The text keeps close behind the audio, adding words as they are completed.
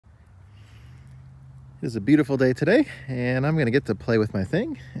It is a beautiful day today, and I'm gonna get to play with my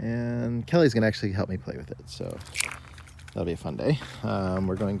thing, and Kelly's gonna actually help me play with it, so that'll be a fun day.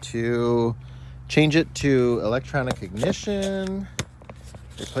 We're going to change it to electronic ignition,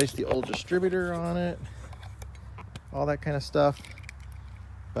 replace the old distributor on it, all that kind of stuff.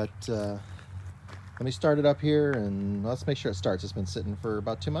 But let me start it up here, and let's make sure it starts. It's been sitting for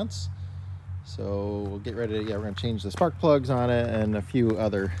about 2 months, so we'll get ready to, we're gonna change the spark plugs on it and a few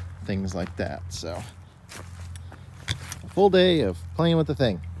other things like that. So a full day of playing with the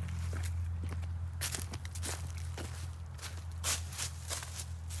thing.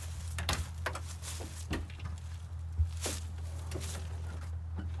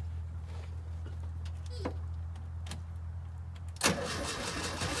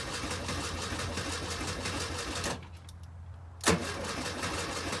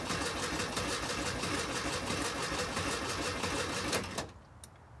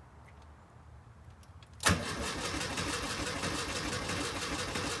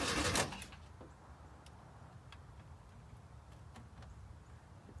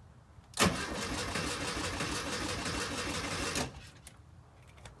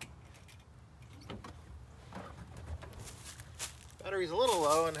 Battery's a little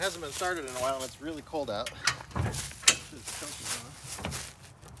low and hasn't been started in a while, and it's really cold out. It's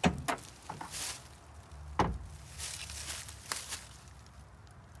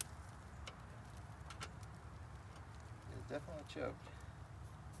definitely choked.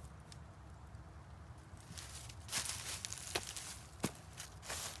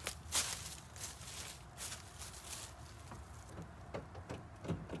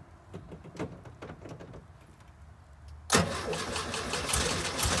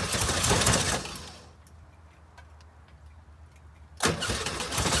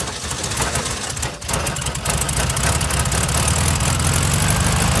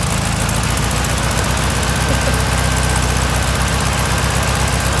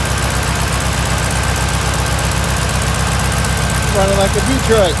 Running like a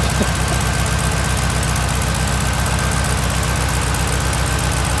Detroit.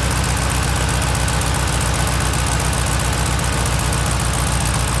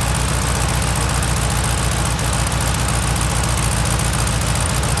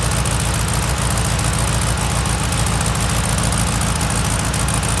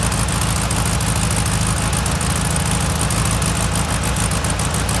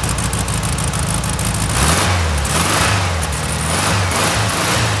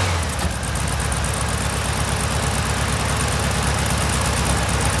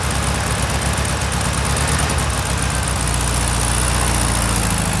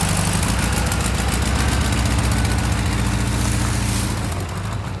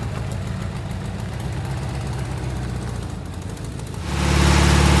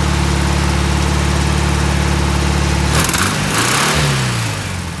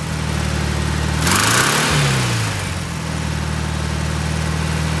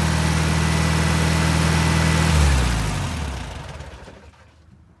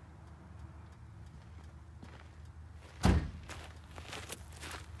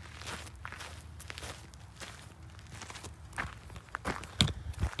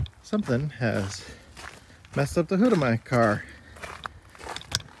 Something has messed up the hood of my car.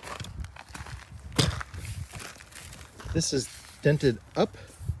 This is dented up,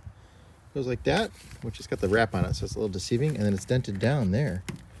 goes like that, which has got the wrap on it, so it's a little deceiving, and then it's dented down there,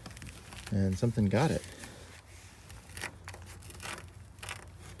 and something got it.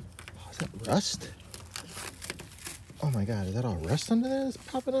 Oh, is that rust? Oh my God, is that all rust under there that's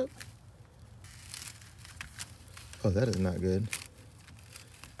popping up? Oh, that is not good.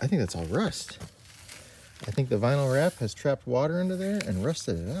 I think that's all rust. I think the vinyl wrap has trapped water under there and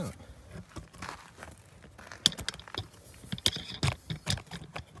rusted it out.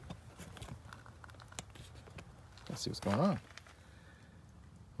 Let's see what's going on.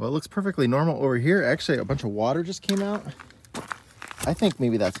 Well, it looks perfectly normal over here. Actually, a bunch of water just came out. I think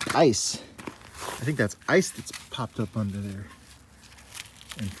maybe that's ice. I think that's ice that's popped up under there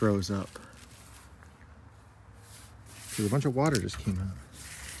and froze up. So a bunch of water just came out.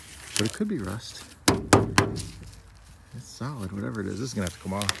 But it could be rust. It's solid, whatever it is. This is gonna have to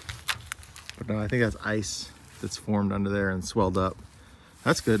come off. But no, I think that's ice that's formed under there and swelled up.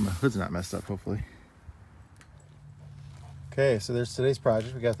 That's good. My hood's not messed up, hopefully. Okay, so there's today's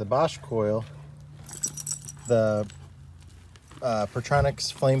project. We got the Bosch coil, the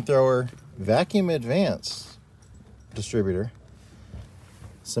Pertronix Flamethrower Vacuum Advance distributor,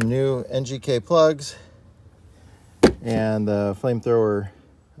 some new NGK plugs, and the Flamethrower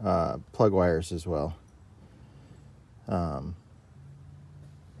plug wires as well.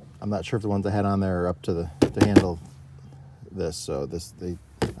 I'm not sure if the ones I had on there are up to to handle this. So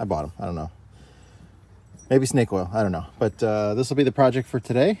I bought them. I don't know. Maybe snake oil. I don't know. But this will be the project for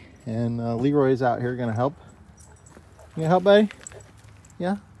today. And Leroy's out here gonna help. You gonna help, buddy?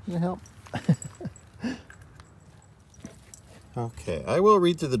 Yeah, you gonna help? Okay, I will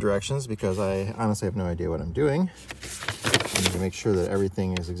read through the directions because I honestly have no idea what I'm doing. I need to make sure that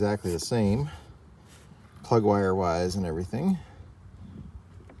everything is exactly the same, plug wire wise and everything.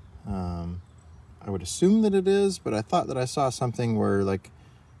 I would assume that it is, but I thought that I saw something where like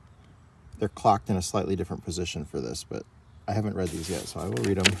they're clocked in a slightly different position for this, but I haven't read these yet, so I will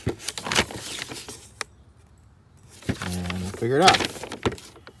read them and we'll figure it out.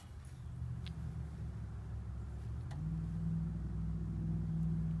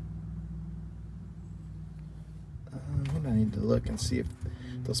 I need to look and see if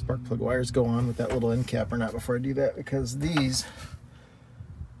those spark plug wires go on with that little end cap or not before I do that, because these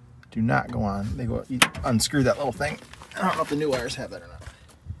do not go on. They go, you unscrew that little thing. I don't know if the new wires have that or not.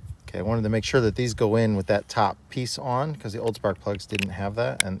 Okay, I wanted to make sure that these go in with that top piece on because the old spark plugs didn't have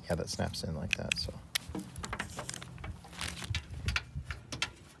that, and yeah, that snaps in like that. So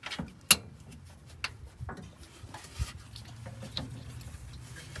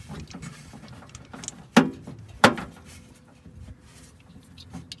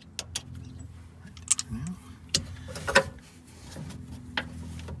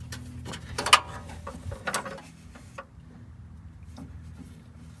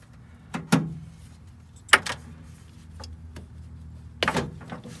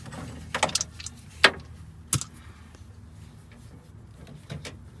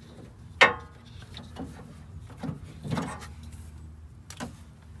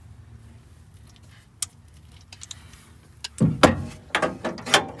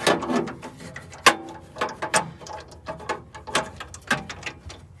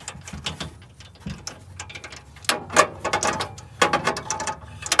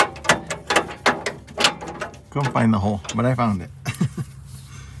couldn't find the hole, but I found it.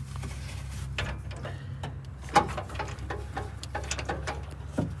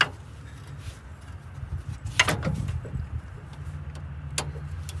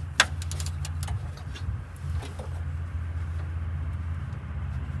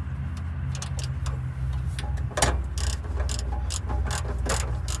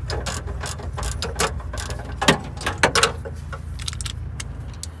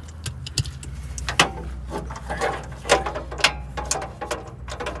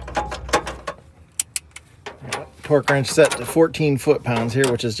 Torque wrench set to 14 foot-pounds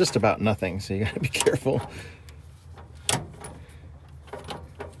here, which is just about nothing, so you gotta be careful.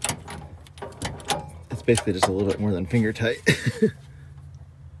 It's basically just a little bit more than finger tight.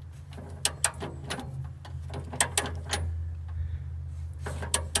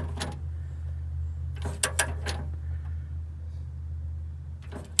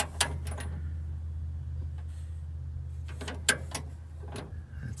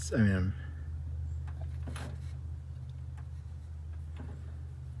 I mean,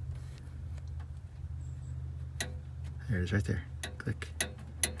 there it is right there. Click. I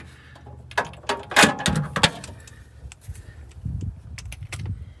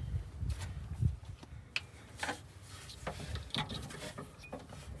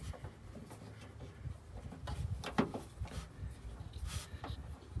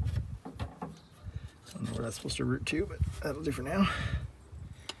don't know where that's supposed to route to, but that'll do for now.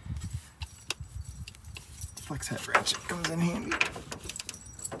 Flex head ratchet comes in handy.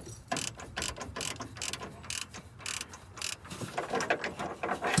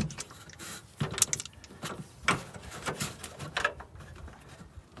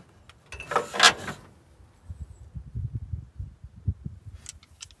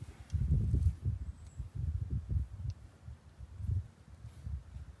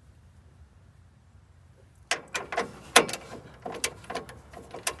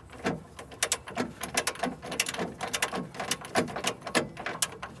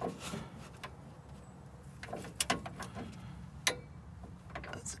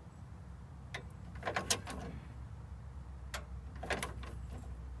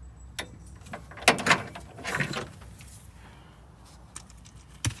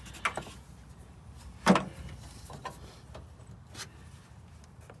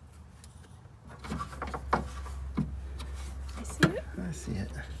 I see it.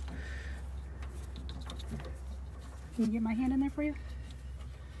 Can you get my hand in there for you?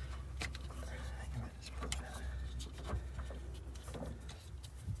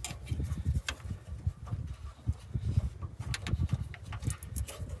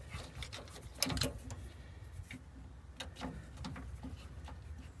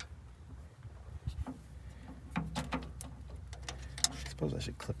 suppose I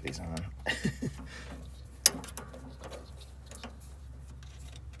should clip these on.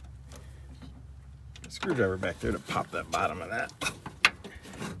 Screwdriver back there to pop that bottom of that.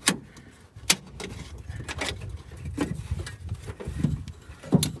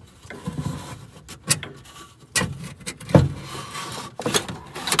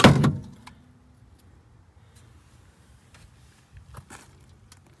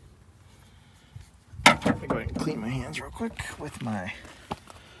 Let me go ahead and clean my hands real quick with my,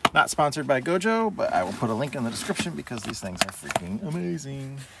 not sponsored by Gojo, but I will put a link in the description because these things are freaking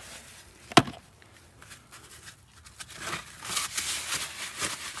amazing.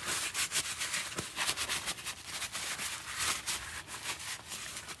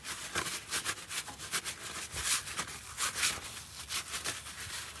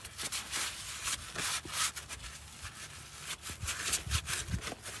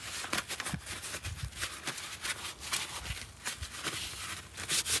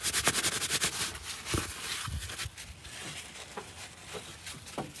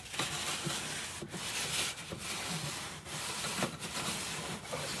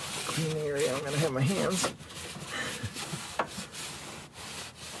 Clean the area I'm going to have my hands.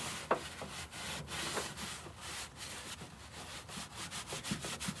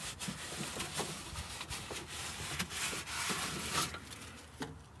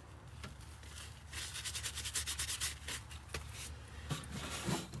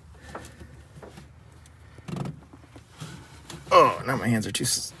 Oh, now my hands are too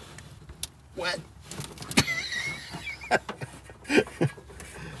wet.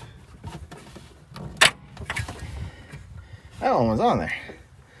 That one was on there.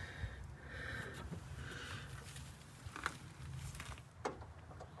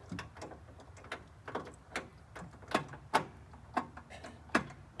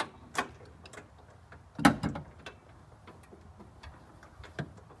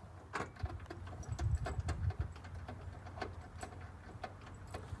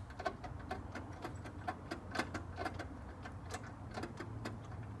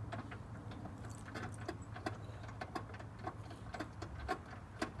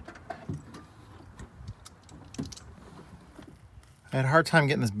 I had a hard time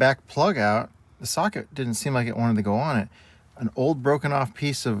getting this back plug out. The socket didn't seem like it wanted to go on it. An old broken off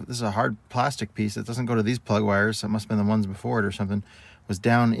piece of, this is a hard plastic piece that doesn't go to these plug wires, so it must have been the ones before it or something, was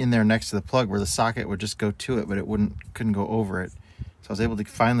down in there next to the plug where the socket would just go to it, but it couldn't go over it. So I was able to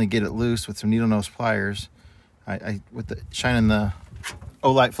finally get it loose with some needle nose pliers. Shining the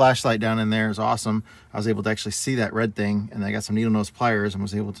Olight flashlight down in there is awesome. I was able to actually see that red thing, and I got some needle nose pliers and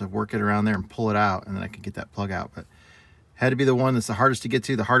was able to work it around there and pull it out, and then I could get that plug out. But had to be the one that's the hardest to get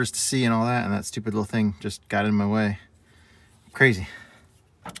to, the hardest to see and all that, and that stupid little thing just got in my way. Crazy.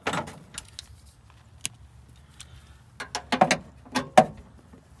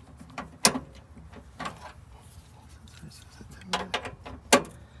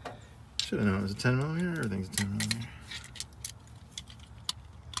 Should have known it was a 10 millimeter. Everything's a 10 millimeter.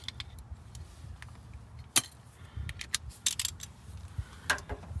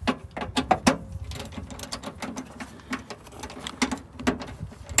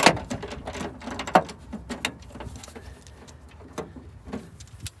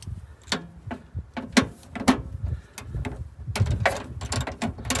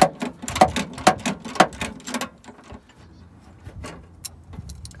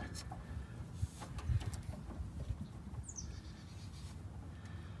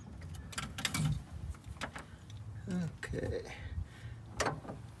 Okay.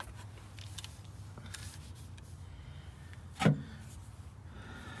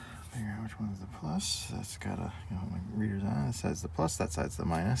 Figure out which one's the plus. That's got a, you know, my reader's on. This side's the plus, that side's the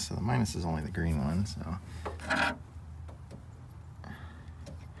minus. So the minus is only the green one, so. That's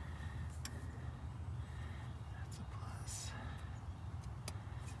a plus.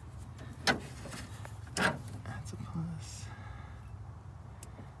 That's a plus.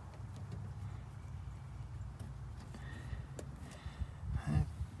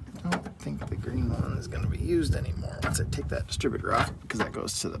 I don't think the green one is going to be used anymore once I take that distributor off, because that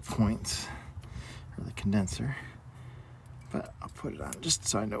goes to the points, or the condenser. But I'll put it on just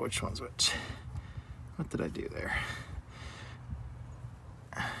so I know which one's which. What did I do there?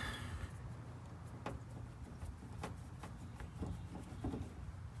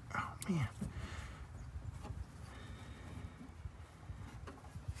 Oh man.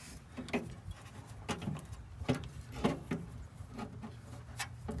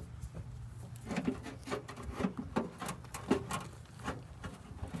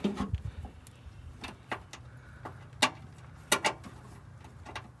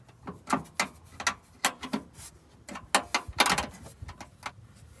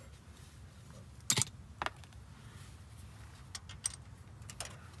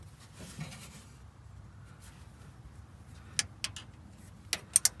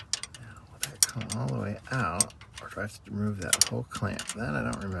 all the way out, or do I have to remove that whole clamp? That I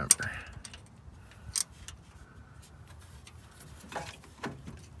don't remember. I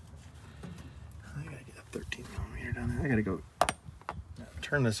gotta get a 13mm down there. I gotta go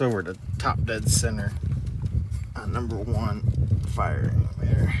turn this over to top dead center on number 1 firing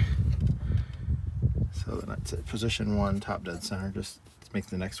there. So then that's it. Position 1, top dead center, just to make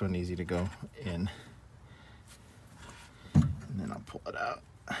the next one easy to go in. And then I'll pull it out.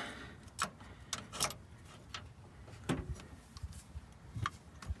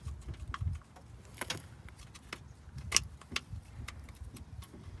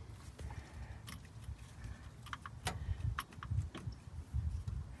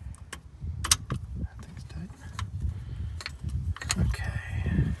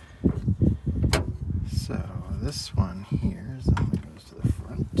 This one here is the one that goes to the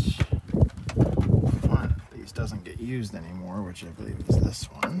front. One of these doesn't get used anymore, which I believe is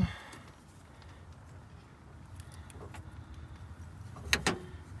this one. And then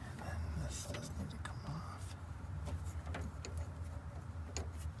this does need to come off.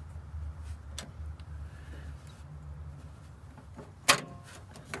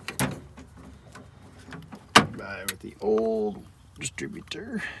 Goodbye with the old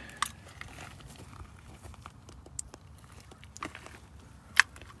distributor.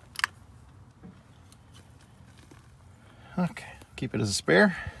 Okay, keep it as a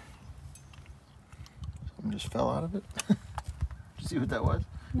spare. Something just fell out of it. Did you see what that was?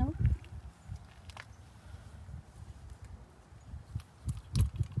 No.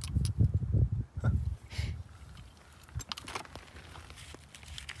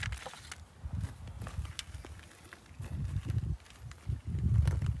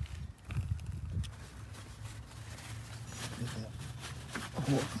 Get that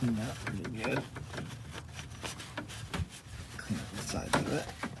hole cleaned out pretty good. Clean up the sides of it.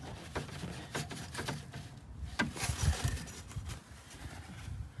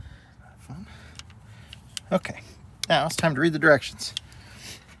 Fun. Okay, now it's time to read the directions.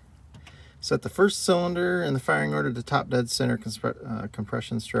 Set the first cylinder in the firing order to top dead center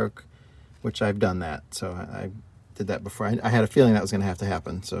compression stroke, which I've done that. So I did that before. I had a feeling that was going to have to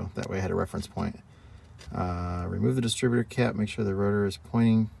happen, so that way I had a reference point. Remove the distributor cap, make sure the rotor is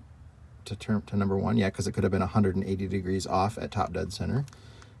pointing to number 1. Yeah, because it could have been 180 degrees off at top dead center.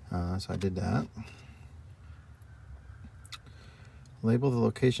 So I did that. Label the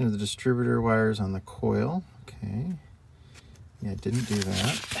location of the distributor wires on the coil. Okay. Yeah, I didn't do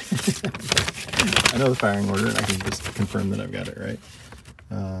that. I know the firing order, and I can just confirm that I've got it right.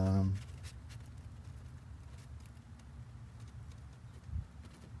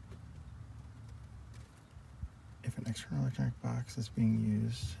 If an external electronic box is being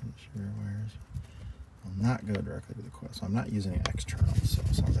used, ensure wires will not go directly to the coil. So I'm not using an external, so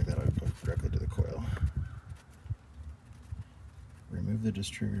it sounds like that would go directly to the coil. Remove the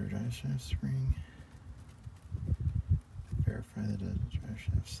distributor drive shaft spring. Verify that the drive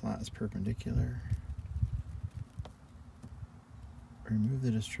shaft slot is perpendicular. Remove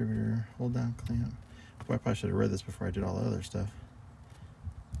the distributor, hold down clamp. Boy, I probably should have read this before I did all the other stuff.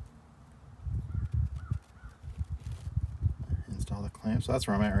 Install the clamp, so that's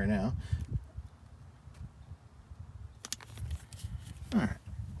where I'm at right now. Alright.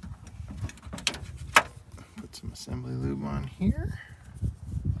 Put some assembly lube on here.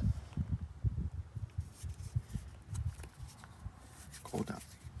 Cool down.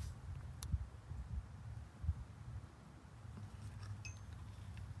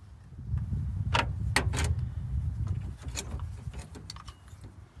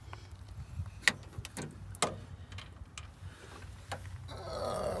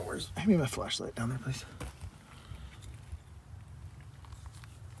 Hand me my flashlight down there, please.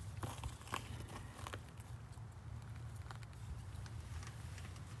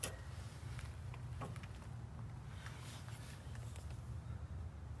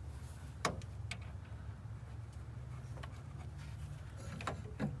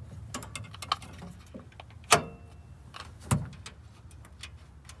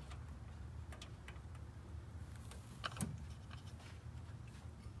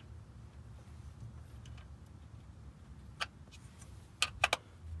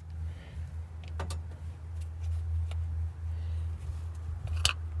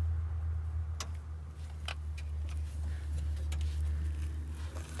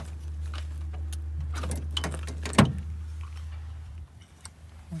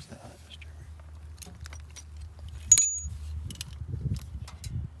 Where's that other distributor?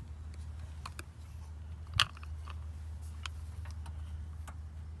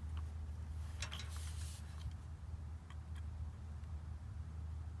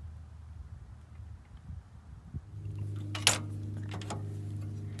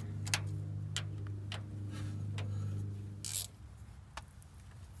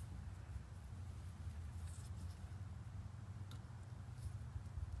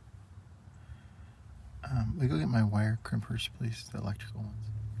 we go get my wire crimpers, please, the electrical ones.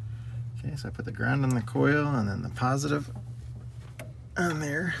 Okay, so I put the ground on the coil and then the positive on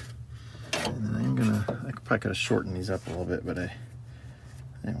there. And then I'm gonna, I probably could have shortened these up a little bit, but I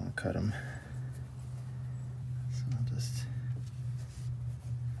didn't want to cut them. So I'll just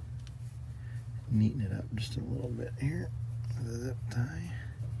neaten it up just a little bit here with a zip tie.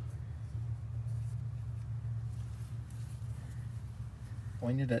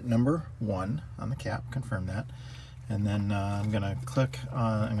 Pointed at number 1 on the cap, confirm that. And then I'm gonna click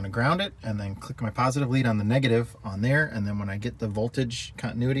on, I'm gonna ground it and then click my positive lead on the negative on there. And then when I get the voltage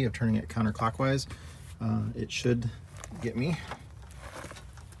continuity of turning it counterclockwise, it should get me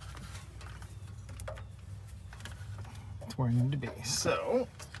to where I need to be. So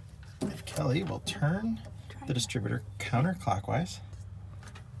if Kelly will turn the distributor counterclockwise,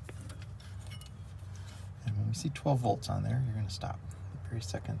 and when we see 12 volts on there, you're gonna stop. Very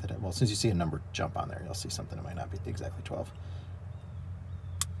second that it, well, since you see a number jump on there, you'll see something that might not be exactly 12.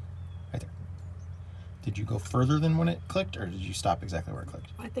 Right there. Did you go further than when it clicked, or did you stop exactly where it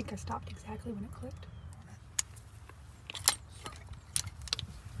clicked? I think I stopped exactly when it clicked.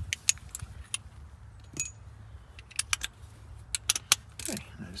 Okay,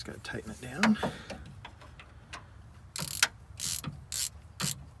 I just got to tighten it down.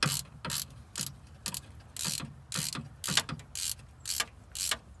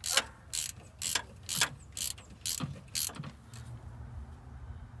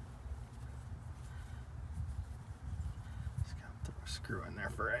 Screw in there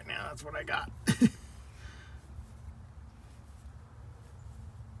for right now. That's what I got.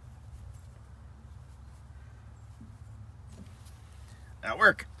 That'll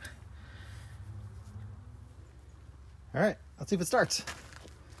work. All right, let's see if it starts.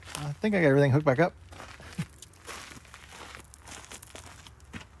 I think I got everything hooked back up.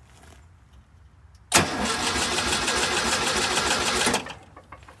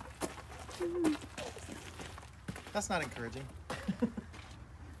 That's not encouraging.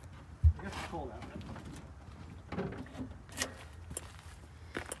 I got the cold out.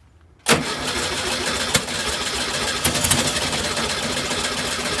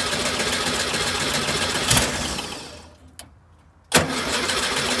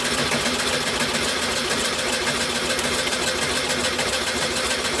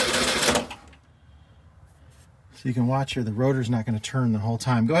 So you can watch here, the rotor's not going to turn the whole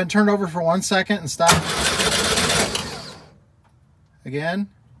time. Go ahead and turn it over for 1 second and stop. Again.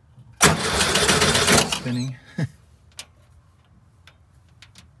 Spinning.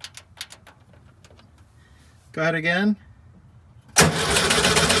 Go ahead again. So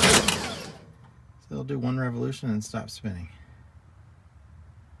it'll do 1 revolution and stop spinning.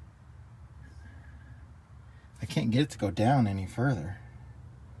 I can't get it to go down any further.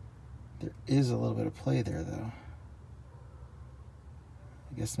 There is a little bit of play there though.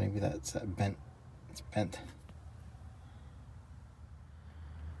 I guess maybe that's that bent. It's bent.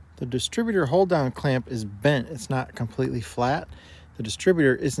 The distributor hold down clamp is bent. It's not completely flat. The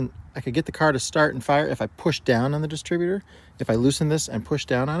distributor isn't, I could get the car to start and fire if I push down on the distributor, if I loosen this and push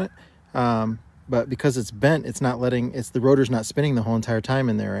down on it. But because it's bent, it's not letting, the rotor's not spinning the whole entire time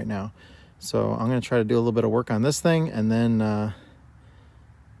in there right now. So I'm gonna try to do a little bit of work on this thing and then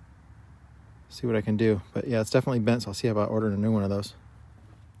see what I can do. But yeah, it's definitely bent, so I'll see about ordering a new one of those.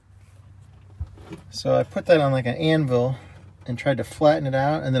 So I put that on like an anvil and tried to flatten it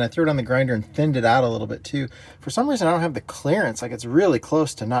out, and then I threw it on the grinder and thinned it out a little bit too. For some reason I don't have the clearance, like it's really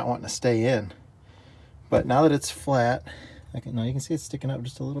close to not wanting to stay in. But now that it's flat, now you can see it's sticking up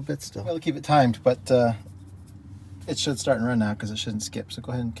just a little bit still. I'll keep it timed, but it should start and run now because it shouldn't skip. So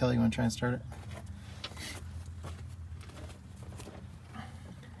go ahead and Kelly, you want to try and start it?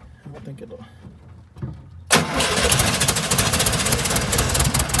 I don't think it'll.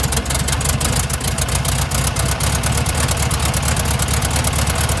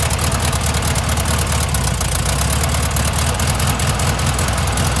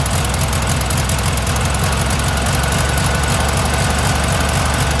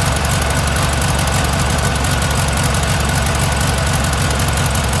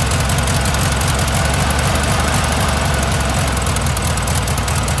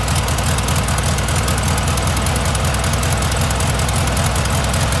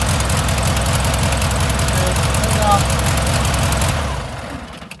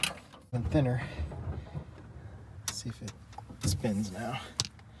 Thinner. Let's see if it spins now.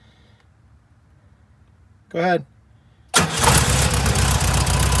 Go ahead.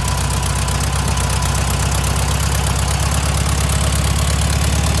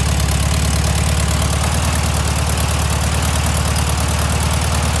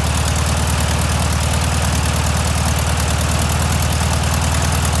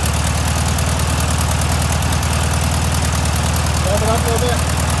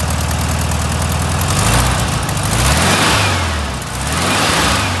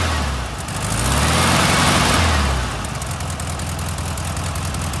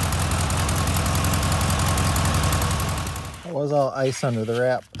 ice under the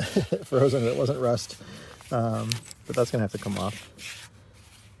wrap. It froze and it wasn't rust. But that's gonna have to come off.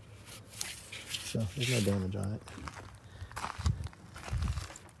 So there's no damage on it.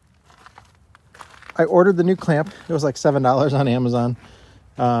 I ordered the new clamp. It was like $7 on Amazon.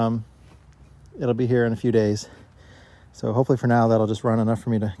 It'll be here in a few days. So hopefully for now that'll just run enough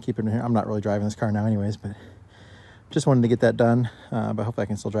for me to keep it in here. I'm not really driving this car now anyways, but just wanted to get that done. But hopefully I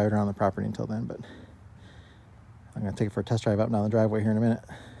can still drive it around the property until then. But I'm gonna take it for a test drive out and down the driveway here in a minute.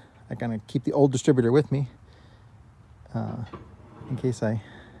 I kind of keep the old distributor with me in case I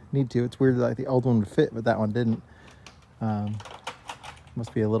need to. It's weird that like the old one would fit, but that one didn't.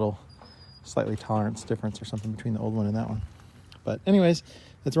 Must be a little slightly tolerance difference or something between the old one and that one. But anyways,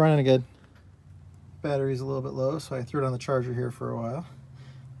 it's running good. Battery's a little bit low, so I threw it on the charger here for a while.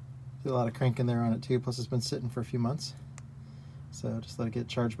 Did a lot of cranking there on it too, plus it's been sitting for a few months. So just let it get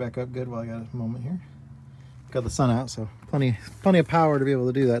charged back up good while I got a moment here. Got the sun out, so plenty of power to be able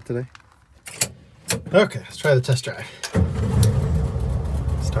to do that today. Okay, let's try the test drive.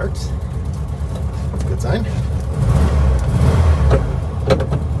 Starts. Good sign.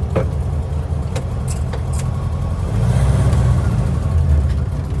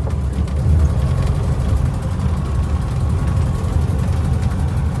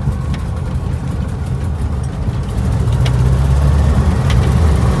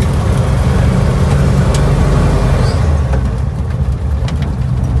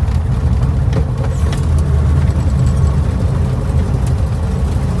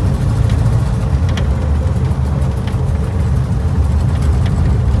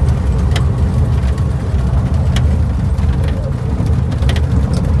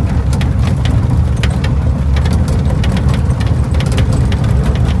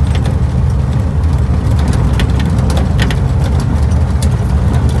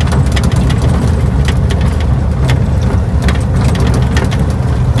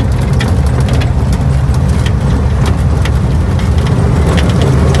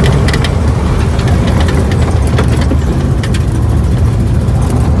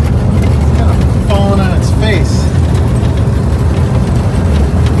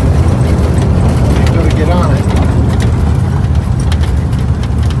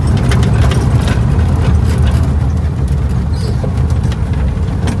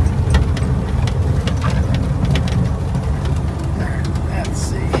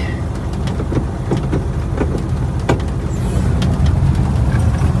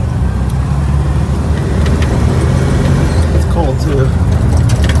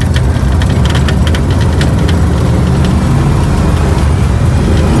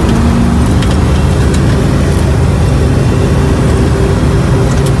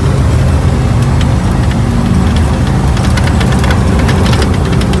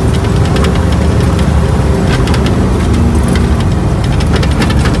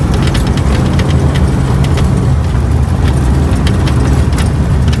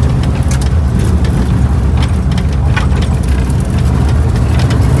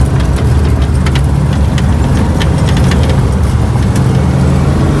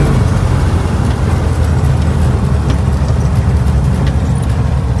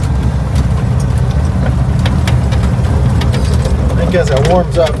 As it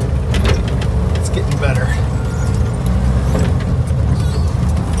warms up, it's getting better.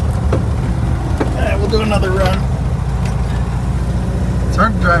 Alright, we'll do another run. It's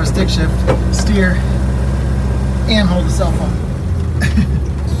hard to drive a stick shift, steer, and hold the cell phone.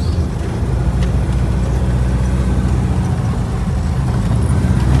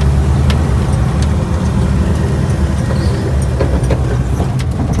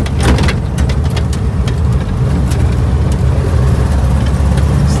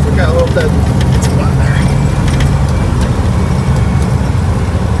 That spot there.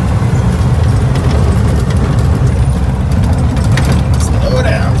 Slow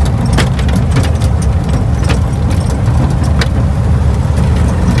down.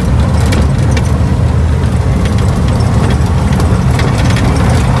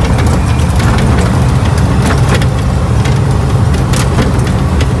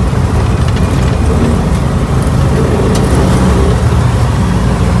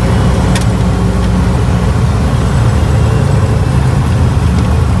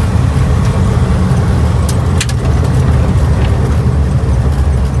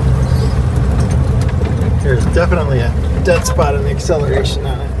 There's definitely a dead spot in the acceleration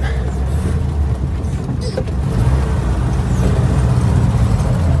on it.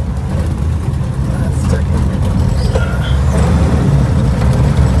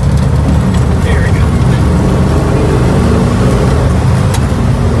 There we go.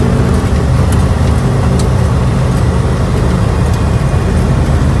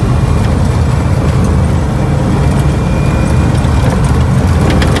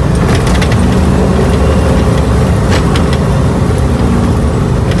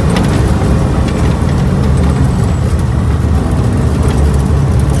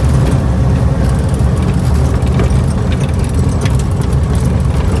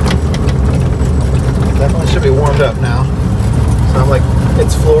 up now. So I'm like,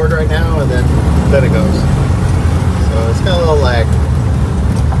 it's floored right now, and then it goes. So it's got a little lag.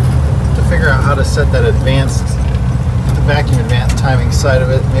 To figure out how to set that advanced, the vacuum advanced timing side of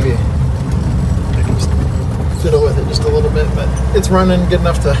it, maybe I can just fiddle with it just a little bit, but it's running good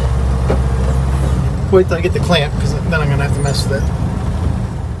enough to wait till I get the clamp, because then I'm gonna have to mess with it.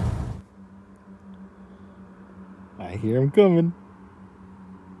 I hear him coming.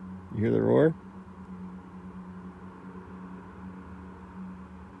 You hear the roar?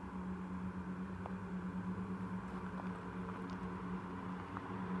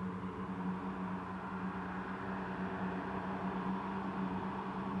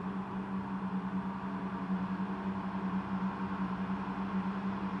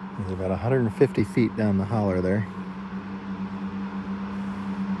 He's about 150 feet down the holler there.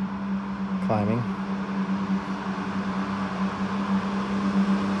 Climbing.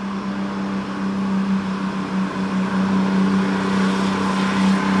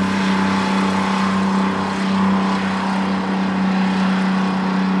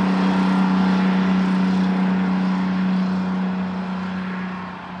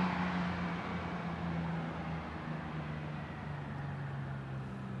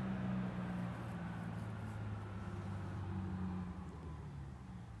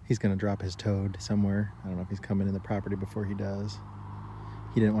 He's gonna drop his toad somewhere. I don't know if he's coming in the property before he does.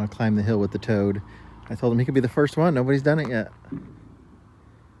 He didn't want to climb the hill with the toad. I told him he could be the first one. Nobody's done it yet.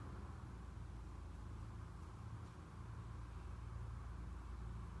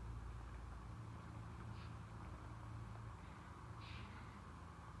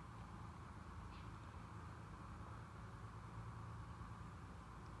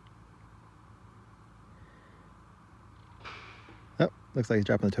 Oh, looks like he's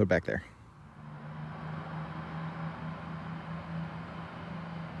dropping the toad back there.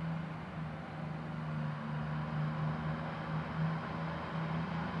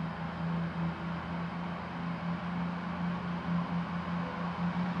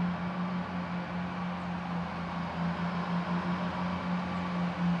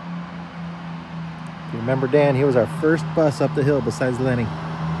 If you remember Dan, he was our first bus up the hill besides Lenny.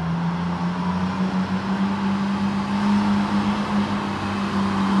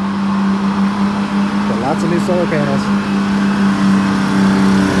 Lots of new solar panels.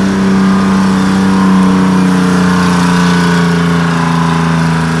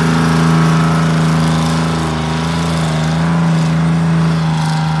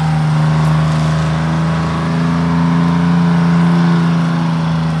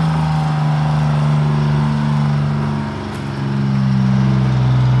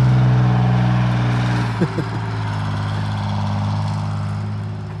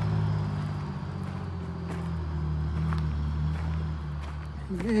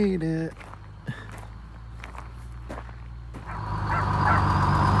 Made it.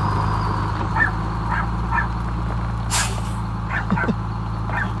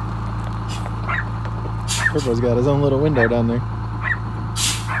 Turbo's got his own little window down there.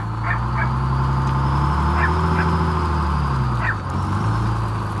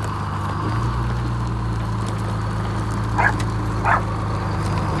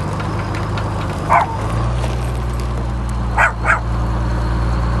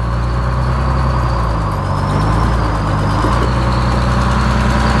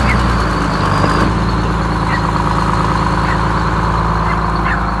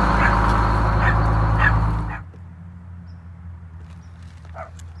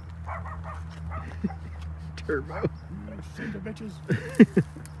 Turbo. Son of bitches.